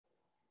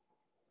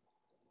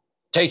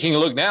Taking a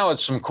look now at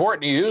some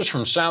court news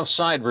from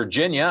Southside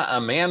Virginia, a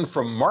man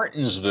from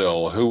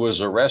Martinsville who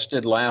was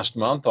arrested last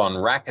month on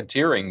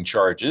racketeering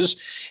charges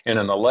in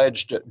an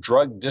alleged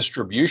drug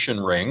distribution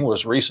ring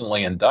was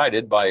recently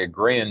indicted by a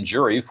grand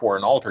jury for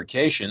an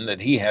altercation that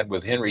he had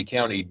with Henry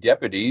County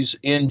deputies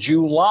in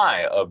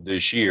July of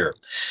this year.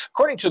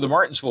 According to the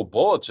Martinsville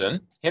Bulletin,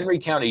 Henry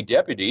County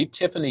Deputy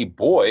Tiffany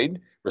Boyd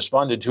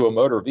responded to a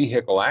motor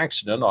vehicle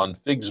accident on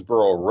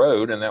Figsboro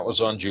Road, and that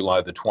was on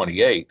July the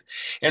 28th.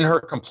 In her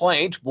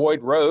complaint,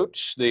 Boyd wrote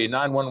the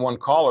 911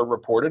 caller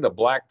reported a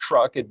black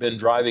truck had been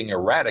driving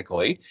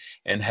erratically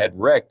and had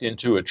wrecked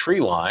into a tree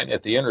line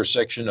at the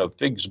intersection of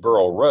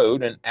Figsboro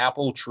Road and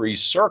Apple Tree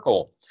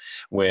Circle.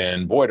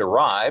 When Boyd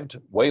arrived,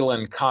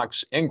 Waylon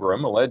Cox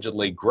Ingram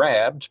allegedly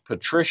grabbed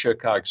Patricia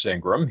Cox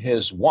Ingram,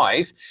 his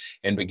wife,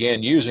 and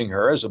began using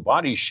her as a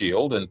body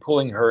shield and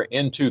pulling her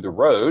into the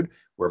road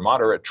where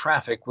moderate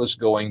traffic was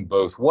going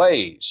both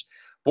ways.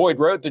 Boyd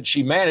wrote that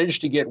she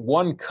managed to get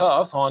one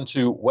cuff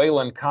onto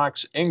Waylon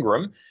Cox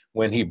Ingram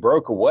when he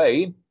broke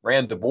away,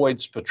 ran to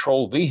Boyd's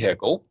patrol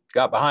vehicle,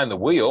 got behind the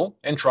wheel,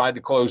 and tried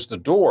to close the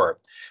door.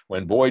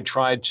 When Boyd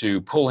tried to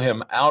pull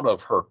him out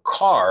of her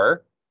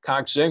car,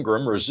 Cox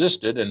Ingram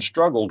resisted and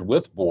struggled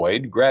with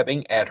Boyd,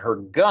 grabbing at her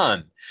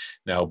gun.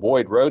 Now,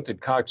 Boyd wrote that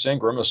Cox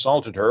Ingram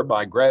assaulted her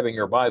by grabbing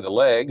her by the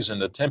legs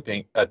and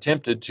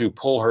attempted to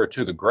pull her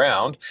to the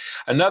ground.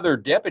 Another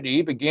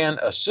deputy began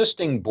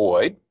assisting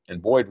Boyd,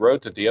 and Boyd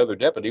wrote that the other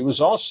deputy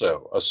was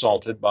also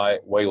assaulted by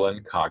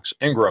Waylon Cox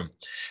Ingram.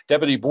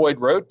 Deputy Boyd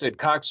wrote that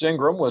Cox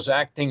Ingram was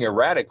acting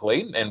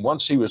erratically, and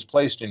once he was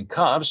placed in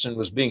cuffs and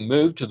was being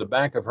moved to the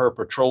back of her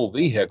patrol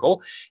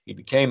vehicle, he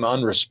became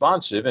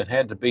unresponsive and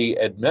had to be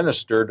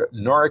administered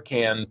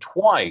Narcan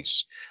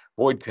twice.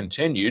 Boyd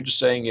continued,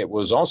 saying it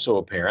was also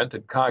apparent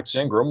that Cox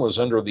Ingram was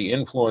under the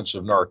influence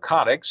of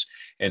narcotics,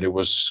 and it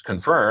was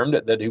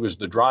confirmed that he was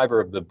the driver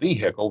of the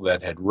vehicle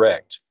that had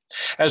wrecked.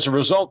 As a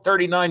result,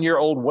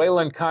 39-year-old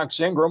Waylon Cox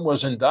Ingram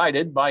was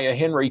indicted by a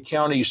Henry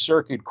County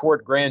Circuit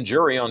Court grand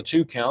jury on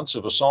 2 counts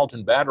of assault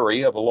and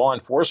battery of a law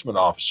enforcement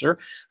officer,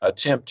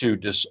 attempt to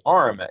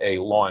disarm a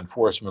law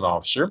enforcement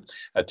officer,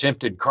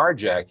 attempted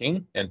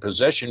carjacking, and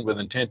possession with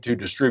intent to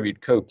distribute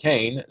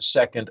cocaine,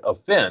 second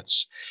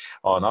offense.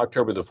 On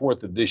October the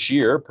 4th of this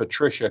year,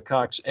 Patricia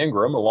Cox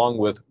Ingram, along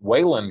with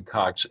Waylon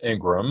Cox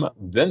Ingram,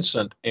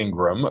 Vincent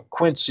Ingram,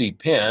 Quincy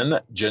Penn,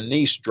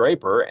 Janice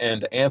Draper,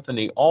 and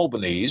Anthony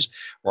Albanese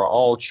were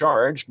all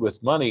charged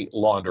with money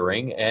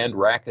laundering and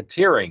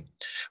racketeering.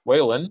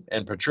 Waylon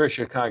and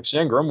Patricia Cox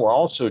Ingram were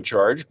also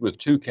charged with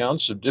 2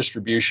 counts of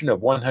distribution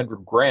of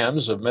 100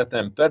 grams of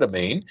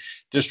methamphetamine,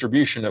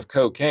 distribution of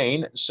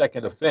cocaine,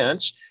 second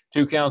offense,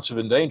 2 counts of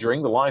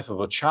endangering the life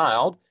of a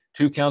child,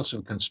 2 counts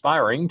of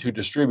conspiring to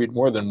distribute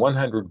more than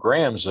 100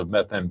 grams of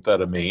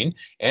methamphetamine,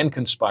 and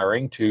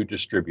conspiring to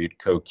distribute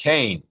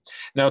cocaine.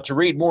 Now, to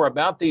read more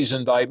about these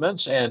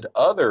indictments and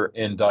other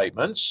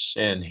indictments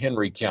in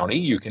Henry County,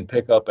 you can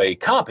pick up a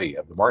copy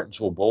of the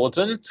Martinsville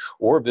Bulletin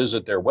or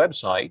visit their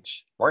website,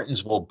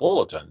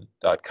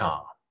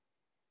 martinsvillebulletin.com.